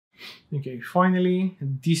Okay, finally a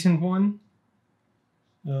decent one.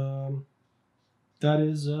 That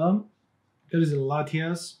is a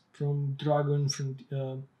Latias from Dragon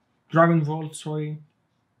Vault. Sorry,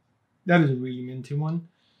 that is a really minty one,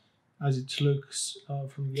 as it looks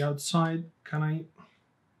from the outside. Can I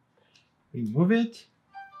remove it?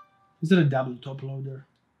 Is that a double top loader?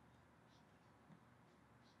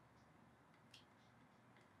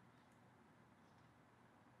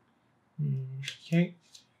 Okay,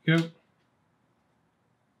 go.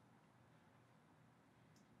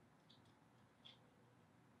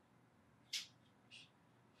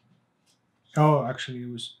 Oh, actually,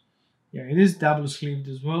 it was. Yeah, it is double sleeved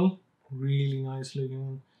as well. Really nice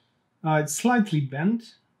looking one. It's slightly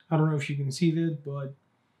bent. I don't know if you can see that, but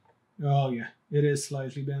oh yeah, it is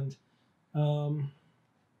slightly bent. The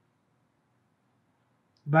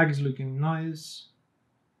bag is looking nice.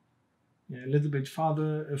 Yeah, a little bit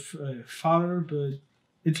farther, but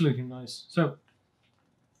it's looking nice. So,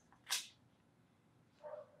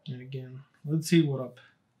 and again, let's see what up.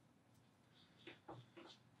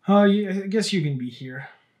 Yeah, I guess you can be here.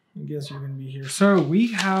 So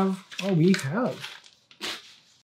we have. Oh, we have